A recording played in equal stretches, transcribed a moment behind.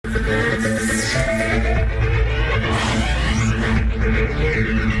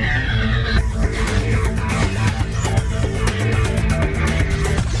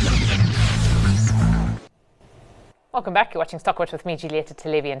Welcome back. You're watching Stockwatch with me, Julieta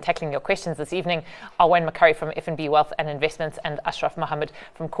Televi, and tackling your questions this evening are Wayne McCurry from FNB Wealth and Investments and Ashraf Mohammed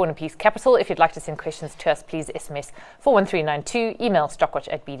from Corner Piece Capital. If you'd like to send questions to us, please SMS 41392, email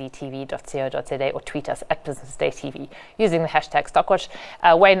stockwatch@bdtv.co.za or tweet us at businessdaytv using the hashtag Stockwatch.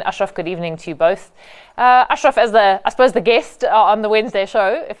 Wayne, Ashraf, good evening to you both. Ashraf, as the guest on the Wednesday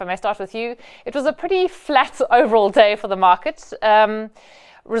show, if I may start with you, it was a pretty flat overall day for the market.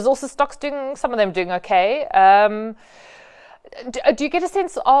 Resources stocks some of them doing okay. Do you get a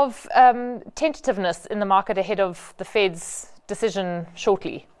sense of tentativeness in the market ahead of the Fed's decision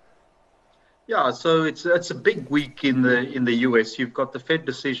shortly? Yeah, so it's a big week in the US. You've got the Fed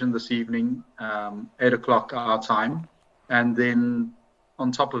decision this evening, 8 o'clock our time, and then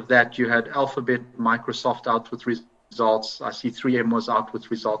on top of that you had Alphabet, Microsoft out with results. I see 3M was out with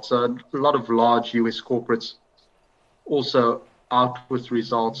results. So a lot of large US corporates also out with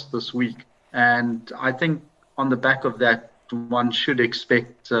results this week. And I think on the back of that, one should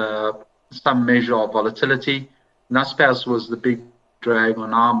expect some measure of volatility. Naspers was the big drag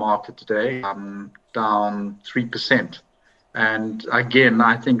on our market today, down 3%. And again,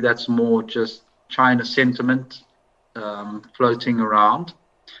 I think that's more just China sentiment floating around.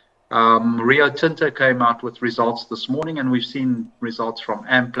 Rio Tinto came out with results this morning, and we've seen results from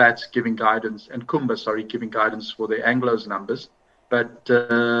Amplats giving guidance, and Kumba, giving guidance for the Anglo's numbers. But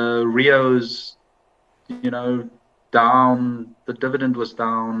Rio's, down, the dividend was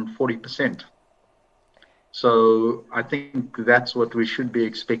down 40%. So I think that's what we should be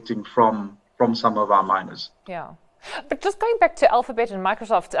expecting from some of our miners. Yeah. But just going back to Alphabet and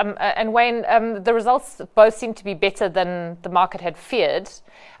Microsoft, and Wayne, the results both seem to be better than the market had feared.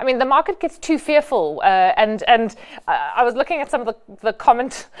 I mean, the market gets too fearful, and I was looking at some of the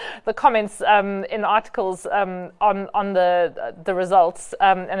comments in articles on the results,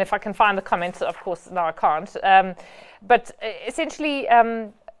 and if I can find the comments, of course, no, I can't. But essentially,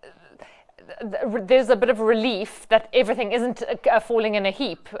 there's a bit of relief that everything isn't falling in a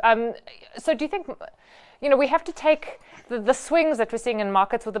heap. So do you think, we have to take the swings that we're seeing in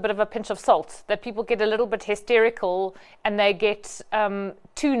markets with a bit of a pinch of salt, that people get a little bit hysterical and they get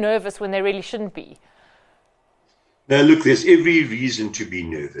too nervous when they really shouldn't be? Now, look, there's every reason to be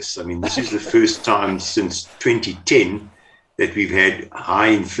nervous. I mean, this is the first time since 2010 that we've had high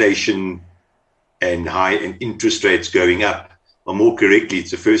inflation and high interest rates going up. Or more correctly,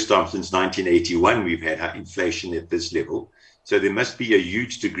 it's the first time since 1981 we've had high inflation at this level. So there must be a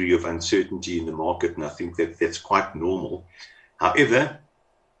huge degree of uncertainty in the market, and I think that's quite normal. However,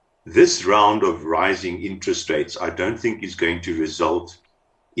 this round of rising interest rates, I don't think is going to result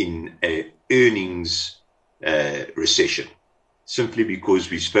in an earnings recession, simply because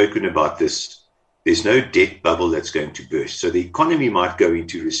we've spoken about this. There's no debt bubble that's going to burst. So the economy might go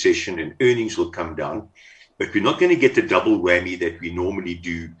into recession and earnings will come down, but we're not going to get the double whammy that we normally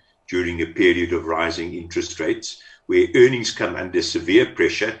do during a period of rising interest rates, where earnings come under severe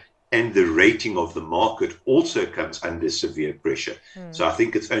pressure and the rating of the market also comes under severe pressure. So I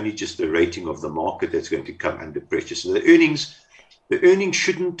think it's only just the rating of the market that's going to come under pressure. So the earnings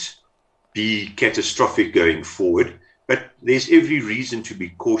shouldn't be catastrophic going forward, but there's every reason to be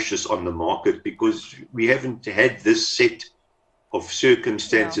cautious on the market because we haven't had this set of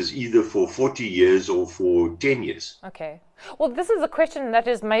circumstances either for 40 years or for 10 years. Okay. Well, this is a question that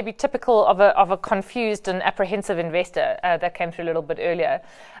is maybe typical of a confused and apprehensive investor that came through a little bit earlier.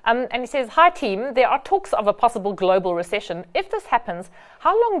 And he says, "Hi team, there are talks of a possible global recession. If this happens,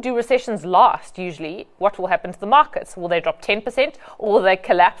 how long do recessions last usually? What will happen to the markets? Will they drop 10% or will they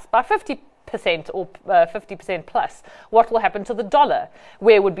collapse by 50% or 50% plus? What will happen to the dollar?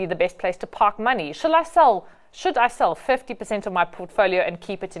 Where would be the best place to park money? Should I sell 50% of my portfolio and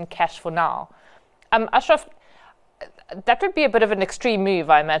keep it in cash for now?" Ashraf, that would be a bit of an extreme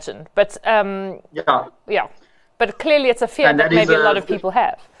move, I imagine. But yeah. But clearly it's a fear that maybe a lot of people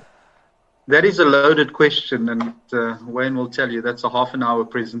have. That is a loaded question, and Wayne will tell you that's a half an hour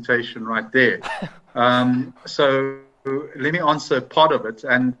presentation right there. So let me answer part of it.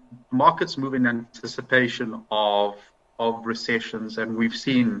 And markets move in anticipation of recessions, and we've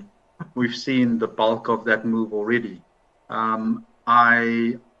seen the bulk of that move already.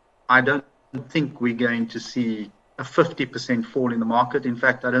 I don't think we're going to see a 50% fall in the market. In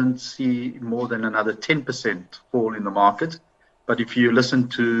fact, I don't see more than another 10% fall in the market. But if you listen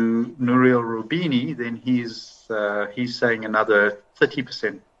to Nouriel Roubini, then he's saying another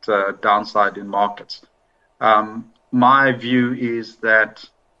 30% downside in markets. My view is that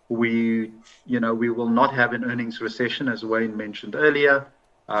we will not have an earnings recession, as Wayne mentioned earlier.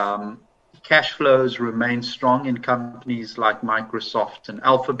 cash flows remain strong in companies like Microsoft and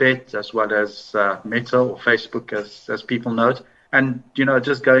Alphabet, as well as Meta or Facebook, as people know it. And,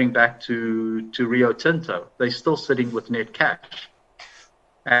 just going back to Rio Tinto, they're still sitting with net cash.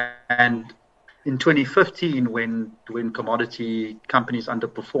 And in 2015, when commodity companies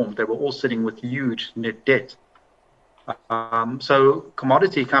underperformed, they were all sitting with huge net debt. So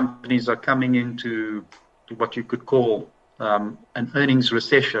commodity companies are coming into what you could call an earnings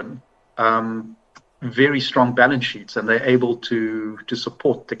recession, very strong balance sheets, and they're able to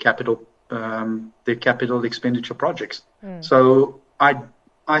support the their capital expenditure projects. So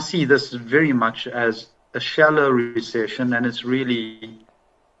I see this very much as a shallow recession, and it's really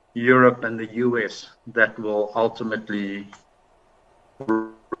Europe and the US that will ultimately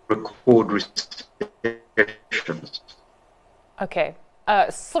record recessions. Okay.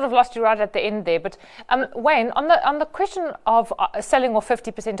 Sort of lost you right at the end there, but Wayne, on the question of selling off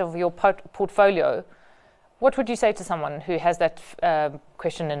 50% of your portfolio, what would you say to someone who has that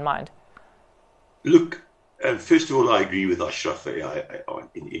question in mind? Look, first of all, I agree with Ashraf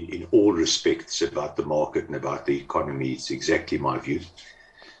in all respects about the market and about the economy. It's exactly my view.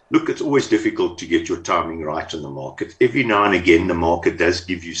 Look, it's always difficult to get your timing right on the market. Every now and again, the market does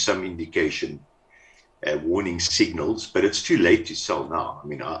give you some indication, warning signals, but it's too late to sell now. I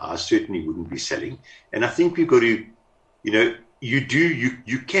mean, I certainly wouldn't be selling. And I think we've got to,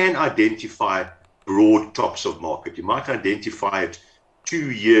 you can identify broad tops of market. You might identify it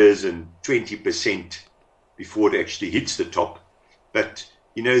 2 years and 20% before it actually hits the top. But,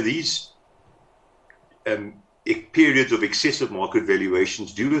 these periods of excessive market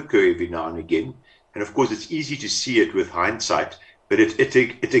valuations do occur every now and again. And of course, it's easy to see it with hindsight, but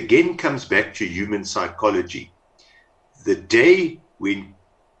it again comes back to human psychology. The day when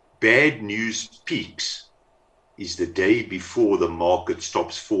bad news peaks is the day before the market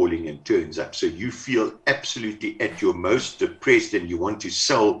stops falling and turns up. So you feel absolutely at your most depressed and you want to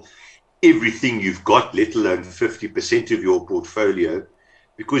sell everything you've got, let alone 50% of your portfolio,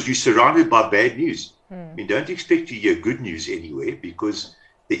 because you're surrounded by bad news. I mean, don't expect to hear good news anywhere, because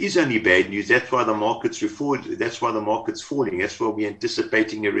there is only bad news. That's why the market's That's why the market's falling. That's why we're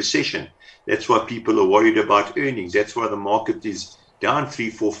anticipating a recession. That's why people are worried about earnings. That's why the market is down 3,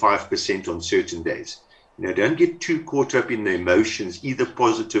 4, 5% on certain days. Don't get too caught up in the emotions, either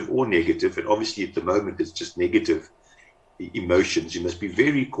positive or negative. And obviously at the moment, it's just negative emotions. You must be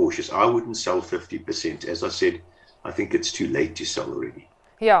very cautious. I wouldn't sell 50%. As I said, I think it's too late to sell already.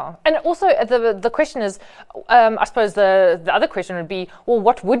 Yeah, and also the question is, I suppose the other question would be, well,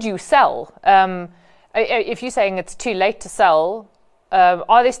 what would you sell? If you're saying it's too late to sell,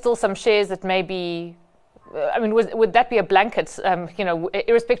 are there still some shares that maybe, would that be a blanket,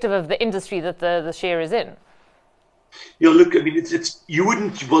 irrespective of the industry that the share is in? Yeah, look, you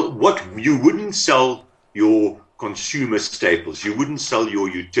wouldn't sell your consumer staples, you wouldn't sell your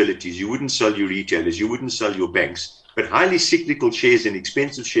utilities, you wouldn't sell your retailers, you wouldn't sell your banks. But highly cyclical shares and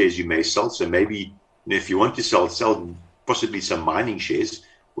expensive shares you may sell. So maybe, if you want to sell possibly some mining shares,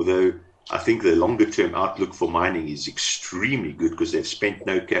 although I think the longer term outlook for mining is extremely good because they've spent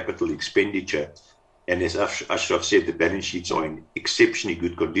no capital expenditure. And as Ashraf said, the balance sheets are in exceptionally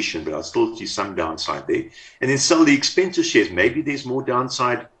good condition, but I still see some downside there. And then sell the expensive shares. Maybe there's more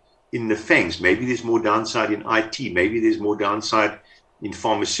downside in the FANGs. Maybe there's more downside in IT. Maybe there's more downside in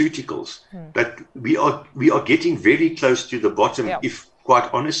pharmaceuticals. But we are getting very close to the bottom. Yeah. If quite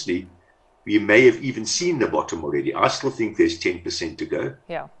honestly, we may have even seen the bottom already. I still think there's 10% to go.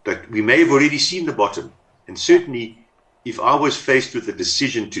 Yeah. But we may have already seen the bottom. And certainly, if I was faced with a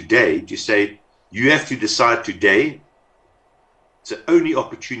decision today to say, you have to decide today, it's the only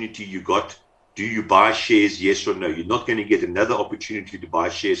opportunity you got. Do you buy shares, yes or no? You're not going to get another opportunity to buy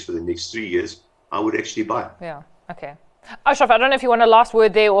shares for the next 3 years. I would actually buy. Yeah, okay. Ashraf, I don't know if you want a last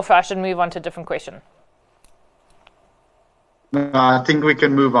word there or if I should move on to a different question. No, I think we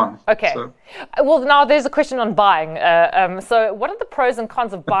can move on. Okay. So. Well, now there's a question on buying. So what are the pros and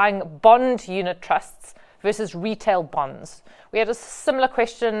cons of buying bond unit trusts versus retail bonds? We had a similar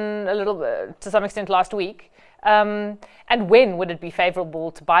question a little bit, to some extent last week. And when would it be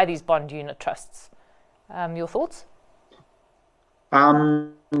favorable to buy these bond unit trusts? Your thoughts?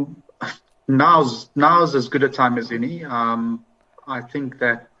 Now's as good a time as any. I think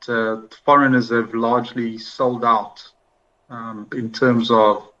that foreigners have largely sold out in terms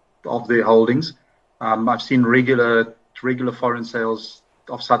of their holdings. I've seen regular foreign sales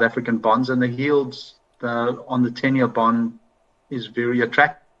of South African bonds, and the yields on the 10-year bond is very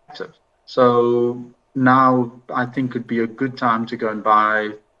attractive. So now I think would be a good time to go and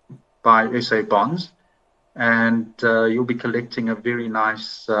buy SA bonds, and you'll be collecting a very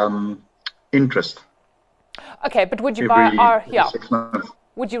nice interest. Okay, but would you buy every 6 months.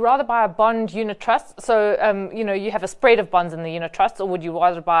 Would you rather buy a bond unit trust? So, you have a spread of bonds in the unit trust, or would you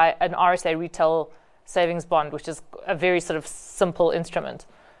rather buy an RSA retail savings bond, which is a very sort of simple instrument?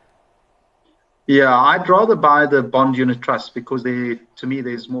 Yeah, I'd rather buy the bond unit trust because to me,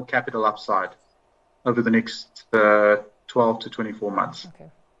 there's more capital upside over the next 12 to 24 months.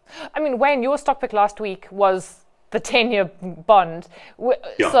 Okay. I mean, Wayne, your stock pick last week was the 10-year bond.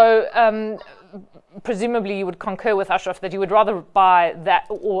 Yeah. So presumably you would concur with Ashraf that you would rather buy that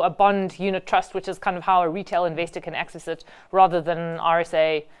or a bond unit trust, which is kind of how a retail investor can access it, rather than an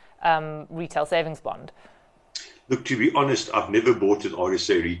RSA retail savings bond. Look, to be honest, I've never bought an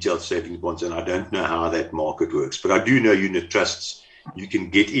RSA retail savings bonds, and I don't know how that market works. But I do know unit trusts, you can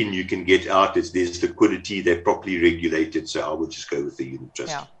get in, you can get out. There's liquidity, they're properly regulated. So I would just go with the unit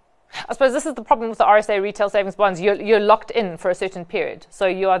trust. Yeah. I suppose this is the problem with the RSA retail savings bonds. You're locked in for a certain period. So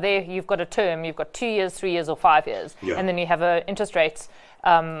you are there, you've got a term, you've got 2 years, 3 years, or 5 years. Yeah. And then you have an interest rate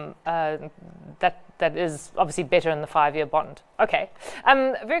that is obviously better in the 5-year bond. Okay.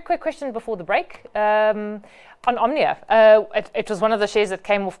 Very quick question before the break. On Omnia, it was one of the shares that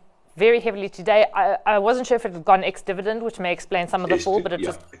came off very heavily today. I wasn't sure if it had gone ex-dividend, which may explain some of the fall, but it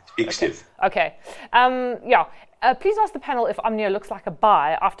just... Ex-div. Okay. Please ask the panel if Omnia looks like a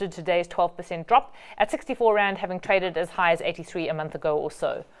buy after today's 12% drop at 64 Rand, having traded as high as 83 a month ago or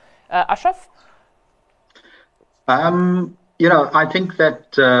so. Ashraf? I think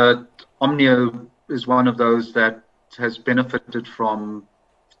that Omnia is one of those that has benefited from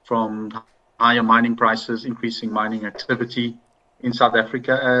higher mining prices, increasing mining activity in South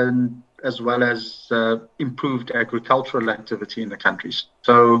Africa, and as well as improved agricultural activity in the countries.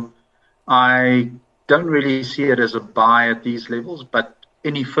 So I don't really see it as a buy at these levels, but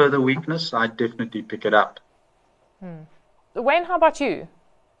any further weakness, I'd definitely pick it up. Wayne, how about you?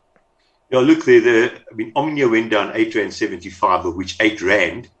 Yeah, look, Omnia went down 8.75 Rand, of which 8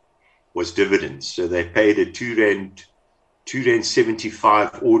 Rand was dividends. So they paid a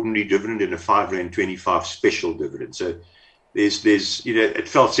 2.75 ordinary dividend and a 5.25 special dividend. So there's it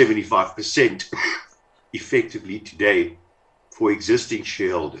fell 75% effectively today for existing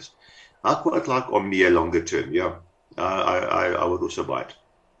shareholders. I quite like Omnia longer term. Yeah, I would also buy it.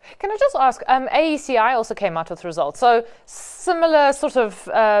 Can I just ask, AECI also came out with results. So similar sort of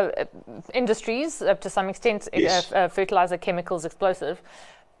industries to some extent, Yes. Fertilizer, chemicals, explosive.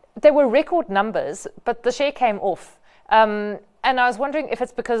 They were record numbers, but the share came off. And I was wondering if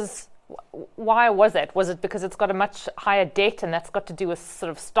it's because, why was that? Was it because it's got a much higher debt and that's got to do with sort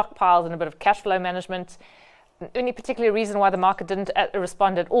of stockpiles and a bit of cash flow management? Any particular reason why the market didn't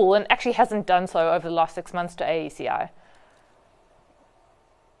respond at all, and actually hasn't done so over the last 6 months to AECI?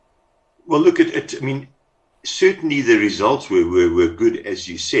 Well, look at it. I mean, certainly the results were good, as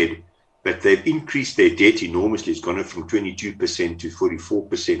you said, but they've increased their debt enormously. It's gone up from 22% to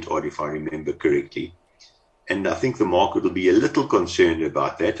 44% odd, if I remember correctly. And I think the market will be a little concerned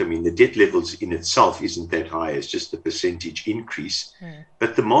about that. I mean, the debt levels in itself isn't that high. It's just the percentage increase.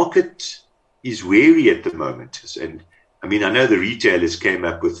 But the market is wary at the moment. And I mean, I know the retailers came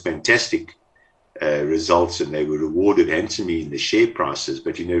up with fantastic results and they were rewarded handsomely in the share prices.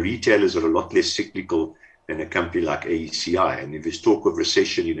 But, retailers are a lot less cyclical than a company like AECI. And if there's talk of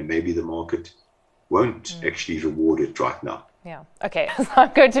recession, maybe the market won't actually reward it right now. Yeah. Okay. So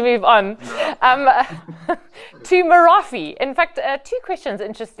I'm going to move on to Merafi. In fact, 2 questions,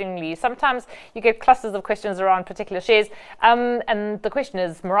 interestingly. Sometimes you get clusters of questions around particular shares. And the question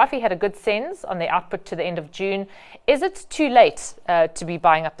is, Merafi had a good sense on the output to the end of June. Is it too late to be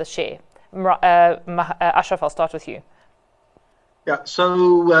buying up the share? Ashraf, I'll start with you. Yeah. So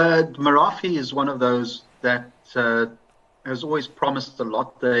Merafi is one of those that has always promised a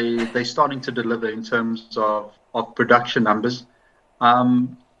lot. They're starting to deliver in terms of production numbers.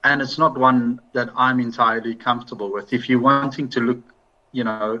 And it's not one that I'm entirely comfortable with. If you're wanting to look,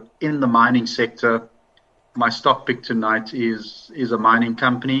 in the mining sector, my stock pick tonight is a mining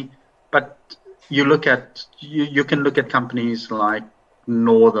company. But you can look at companies like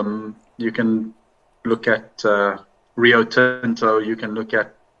Northam, you can look at Rio Tinto, you can look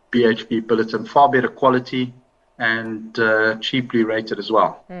at BHP Billiton, far better quality and cheaply rated as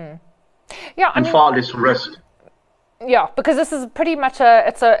well. Yeah, and far less risk. Yeah, because this is pretty much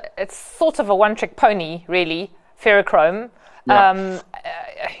it's sort of a one-trick pony, really. Ferrochrome. Yeah.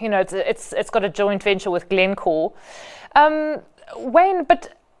 It's got a joint venture with Glencore. Wayne,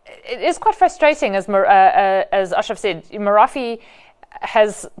 but it is quite frustrating, as Ashraf said. Merafi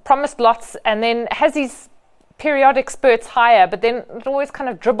has promised lots and then has these periodic spurts higher, but then it always kind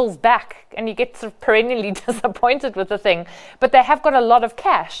of dribbles back and you get sort of perennially disappointed with the thing. But they have got a lot of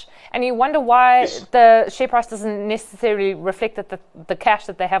cash, and you wonder why the share price doesn't necessarily reflect the cash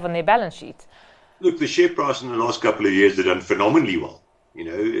that they have on their balance sheet. Look, the share price in the last couple of years has done phenomenally well. You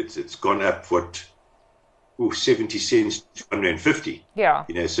know, it's gone up, 70 cents to 150. Yeah.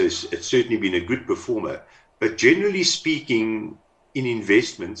 You know, so it's certainly been a good performer. But generally speaking, in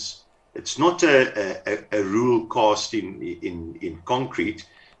investments, it's not a rule cast in concrete,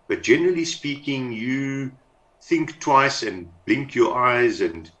 but generally speaking, you think twice and blink your eyes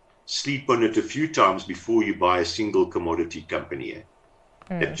and sleep on it a few times before you buy a single commodity company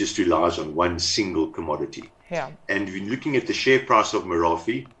that just relies on one single commodity. Yeah. And when looking at the share price of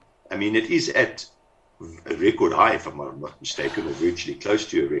Merafe, I mean, it is at a record high, if I'm not mistaken, or virtually close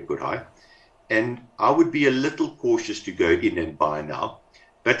to a record high. And I would be a little cautious to go in and buy now,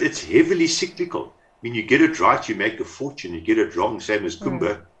 but it's heavily cyclical. I mean, you get it right, you make a fortune. You get it wrong, same as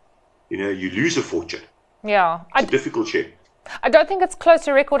Kumba, you know, you lose a fortune. Yeah. It's a difficult share. I don't think it's close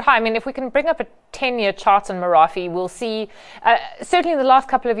to record high. I mean, if we can bring up a 10-year chart on Merafe, we'll see, certainly in the last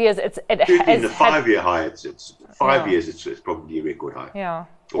couple of years, certainly in the 5-year high, it's 5 years, it's probably a record high. Yeah.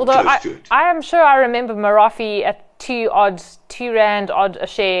 Although I am sure I remember Merafe at 2 rand odd a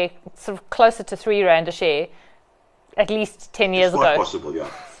share, sort of closer to 3 rand a share, at least 10 years quite ago. Possible, yeah.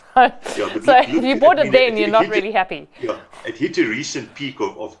 So if you bought it then, you're not really happy. Yeah, it hit a recent peak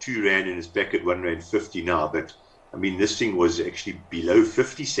of 2 rand and it's back at 1.50 rand now. But I mean, this thing was actually below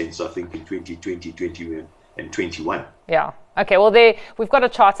 50 cents, I think, in 2020, 21, and 21. Yeah. Okay. Well, we've got a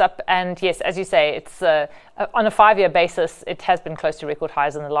chart up, and yes, as you say, it's on a 5-year basis. It has been close to record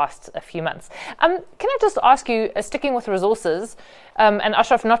highs in the last few months. Can I just ask you, sticking with resources, and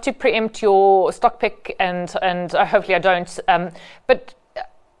Ashraf, not to preempt your stock pick, and hopefully I don't, but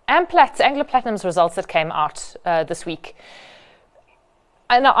Anglo Platinum's results that came out this week.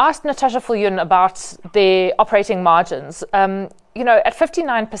 And I asked Natasha Viljoen about their operating margins. You know, at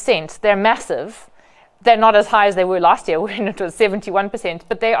 59%, they're massive. They're not as high as they were last year when it was 71%,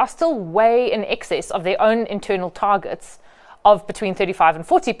 but they are still way in excess of their own internal targets of between 35 and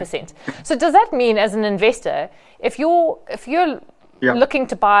 40%. So does that mean, as an investor, if you're looking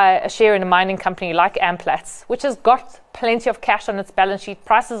to buy a share in a mining company like Amplats, which has got plenty of cash on its balance sheet,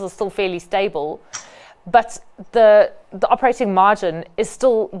 prices are still fairly stable, but the operating margin is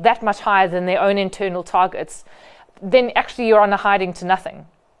still that much higher than their own internal targets, then actually you're on a hiding to nothing.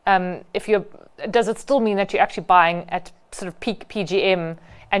 Does it still mean that you're actually buying at sort of peak PGM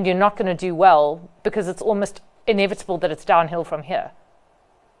and you're not going to do well because it's almost inevitable that it's downhill from here?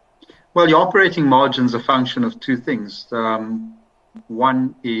 Well, your operating margin's a function of two things.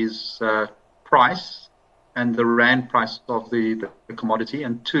 One is price and the rand price of the commodity,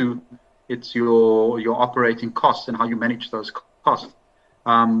 and two, it's your operating costs and how you manage those costs.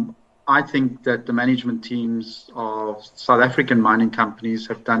 I think that the management teams of South African mining companies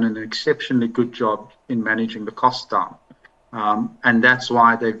have done an exceptionally good job in managing the costs down. And that's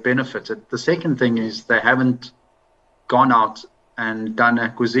why they've benefited. The second thing is they haven't gone out and done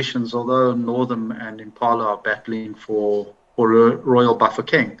acquisitions, although Northam and Impala are battling for Royal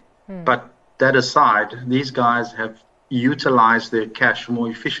Bafokeng. But that aside, these guys have utilized their cash more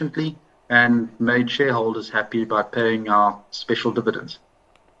efficiently and made shareholders happy by paying our special dividends.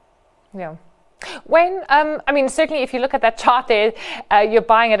 Yeah. When, I mean, certainly if you look at that chart there, you're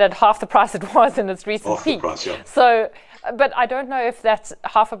buying it at half the price it was in its recent peak. Price, yeah. So, but I don't know if that's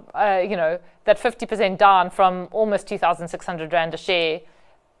that 50% down from almost 2,600 Rand a share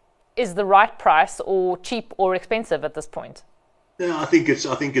is the right price, or cheap or expensive at this point. No, I think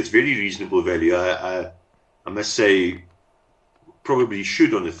it's very reasonable value. I must say, probably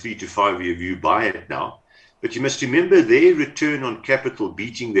should on a 3 to 5 year view buy it now. But you must remember their return on capital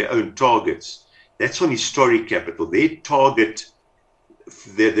beating their own targets. That's on historic capital. Their target,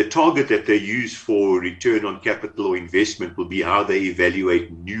 the target that they use for return on capital or investment will be how they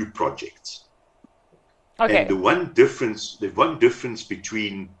evaluate new projects. Okay. And the one difference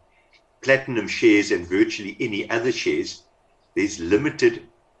between platinum shares and virtually any other shares, there's limited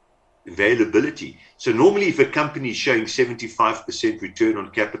availability. So normally if a company is showing 75% return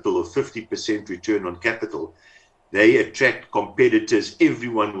on capital or 50% return on capital, they attract competitors.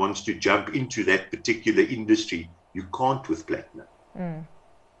 Everyone wants to jump into that particular industry. You can't with platinum.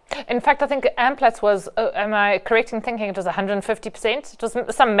 In fact, I think Amplats was, am I correct in thinking it was 150%? It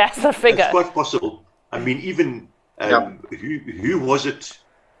was some massive figure. It's quite possible. I mean, even, who was it?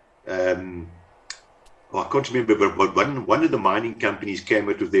 I can't remember, but one of the mining companies came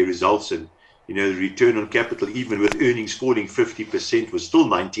out with their results, and the return on capital, even with earnings falling 50%, was still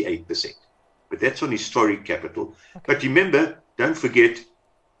 98%. but that's on historic capital. Okay. But remember, don't forget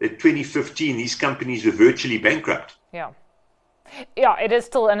that 2015, these companies were virtually bankrupt. Yeah. Yeah, it is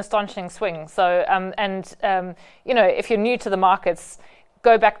still an astonishing swing. So, if you're new to the markets,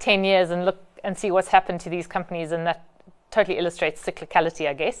 go back 10 years and look and see what's happened to these companies, and that totally illustrates cyclicality,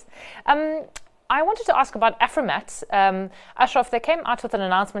 I guess. I wanted to ask about Afromat. Ashraf, they came out with an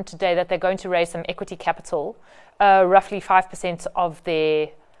announcement today that they're going to raise some equity capital, roughly 5% of their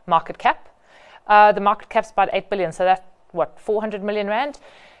market cap. The market cap's about 8 billion, so that's, 400 million rand?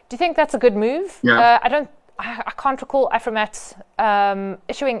 Do you think that's a good move? Yeah. I can't recall Afromat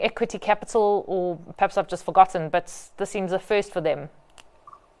issuing equity capital, or perhaps I've just forgotten, but this seems a first for them.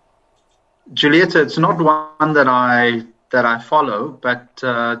 Julieta, it's not one that I follow, but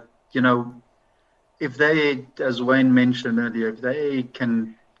if they, as Wayne mentioned earlier, if they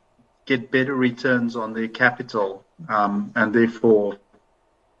can get better returns on their capital, and therefore,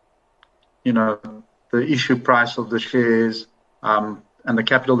 the issue price of the shares, and the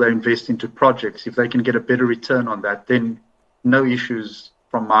capital they invest into projects, if they can get a better return on that, then no issues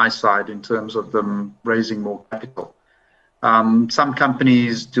from my side in terms of them raising more capital. Some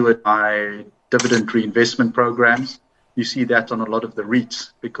companies do it by dividend reinvestment programs. You see that on a lot of the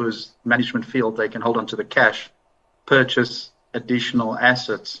REITs, because management feel they can hold on to the cash, purchase additional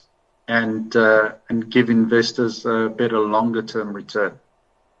assets, and give investors a better longer-term return.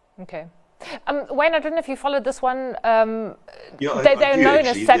 Okay. Wayne, I don't know if you followed this one. They're known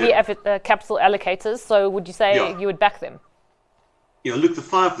as savvy capital allocators, so would you say you would back them? Look, the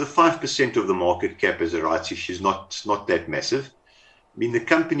 5% of the market cap as a rights issue is not that massive. I mean, the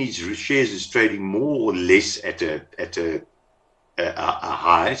company's shares is trading more or less at a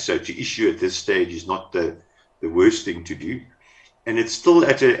high, so to issue at this stage is not the worst thing to do, and it's still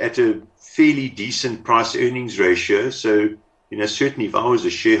at a fairly decent price earnings ratio. So certainly if I was a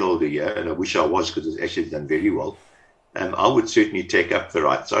shareholder here, and I wish I was because it's actually done very well, I would certainly take up the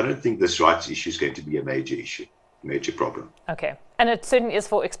rights. I don't think this rights issue is going to be a major problem. Okay. And it certainly is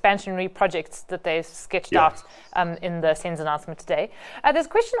for expansionary projects that they've sketched out in the SENS announcement today. There's a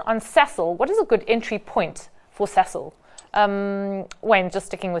question on Sasol. What is a good entry point for Sasol? Wayne, just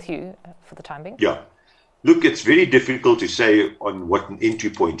sticking with you for the time being. Yeah. Look, it's very difficult to say on what an entry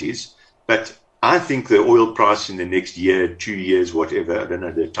point is, but I think the oil price in the next year, 2 years, whatever, I don't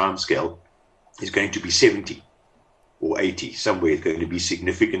know the time scale, is going to be 70 or 80. Somewhere it's going to be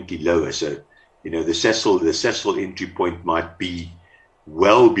significantly lower. So, the Sasol entry point might be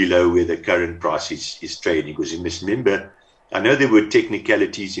well below where the current price is trading. Because you must remember, I know there were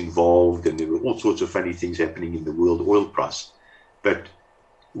technicalities involved and there were all sorts of funny things happening in the world oil price. But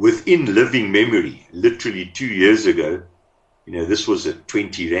within living memory, literally 2 years ago, this was a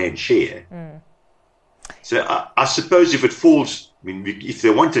 20 Rand share. Mm. So I suppose if it falls, if they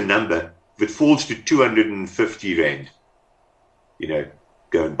want a number, if it falls to 250 Rand,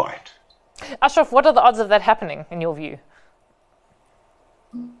 go and buy it. Ashraf, what are the odds of that happening in your view?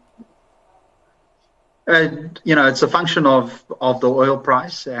 It's a function of the oil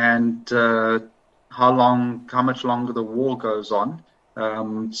price and how much longer the war goes on.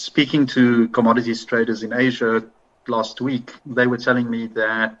 Speaking to commodities traders in Asia last week, they were telling me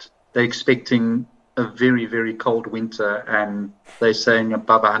that they're expecting a very, very cold winter, and they're saying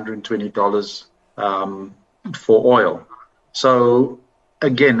above $120 for oil. So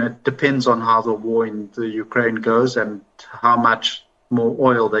again, it depends on how the war in the Ukraine goes and how much more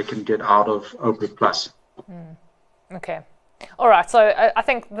oil they can get out of OPEC Plus. Okay. All right. So I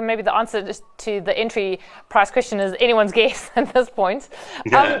think maybe the answer to the entry price question is anyone's guess at this point.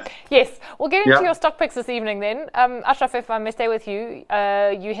 Yes. We'll get into your stock picks this evening then. Ashraf, if I may stay with you,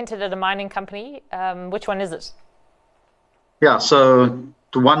 you hinted at a mining company. Which one is it? Yeah. So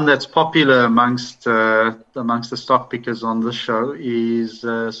the one that's popular amongst the stock pickers on this show is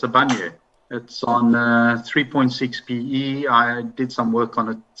Sibanye. It's on 3.6 PE. I did some work on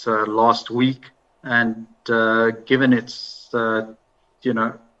it last week, and given its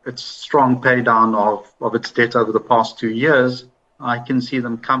its strong pay down of its debt over the past 2 years, I can see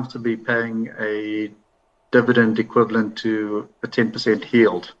them comfortably paying a dividend equivalent to a 10%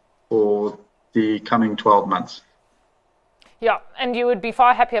 yield for the coming 12 months. Yeah, and you would be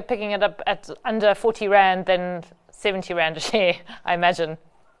far happier picking it up at under 40 Rand than 70 Rand a share, I imagine.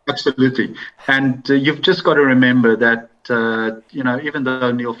 Absolutely. And you've just got to remember that, even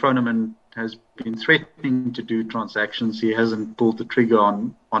though Neil Froneman has been threatening to do transactions, he hasn't pulled the trigger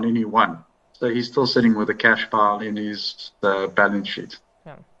on any one. So he's still sitting with a cash pile in his balance sheet.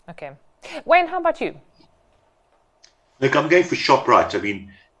 Yeah. Okay. Wayne, how about you? Look, I'm going for ShopRite. I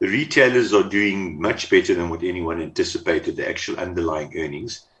mean, the retailers are doing much better than what anyone anticipated, the actual underlying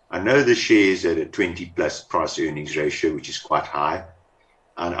earnings. I know the shares at a 20 plus price earnings ratio, which is quite high.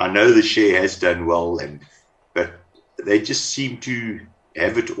 And I know the share has done well, but they just seem to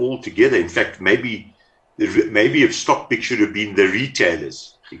have it all together. In fact, maybe a stock pick should have been the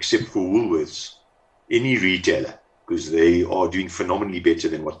retailers, except for Woolworths, any retailer, because they are doing phenomenally better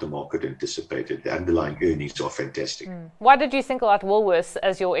than what the market anticipated. The underlying earnings are fantastic. Why did you single out Woolworths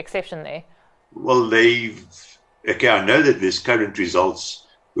as your exception there? Well, I know that this current results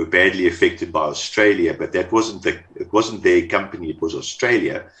were badly affected by Australia, but it wasn't their company, it was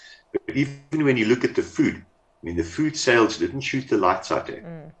Australia. But even when you look at the food, I mean, the food sales didn't shoot the lights out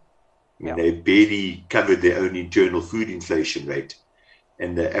there. I mean, they barely covered their own internal food inflation rate.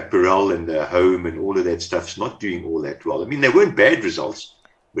 And the apparel and the home and all of that stuff's not doing all that well. I mean, they weren't bad results,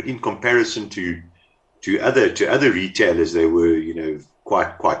 but in comparison to other retailers, they were,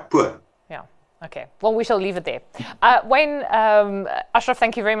 quite poor. Yeah. Okay. Well, we shall leave it there. Wayne, Ashraf,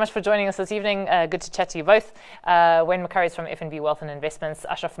 thank you very much for joining us this evening. Good to chat to you both. Wayne McCurry is from FNB Wealth and Investments.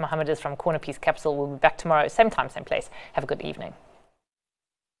 Ashraf Mohammed is from Corner Piece Capital. We'll be back tomorrow, same time, same place. Have a good evening.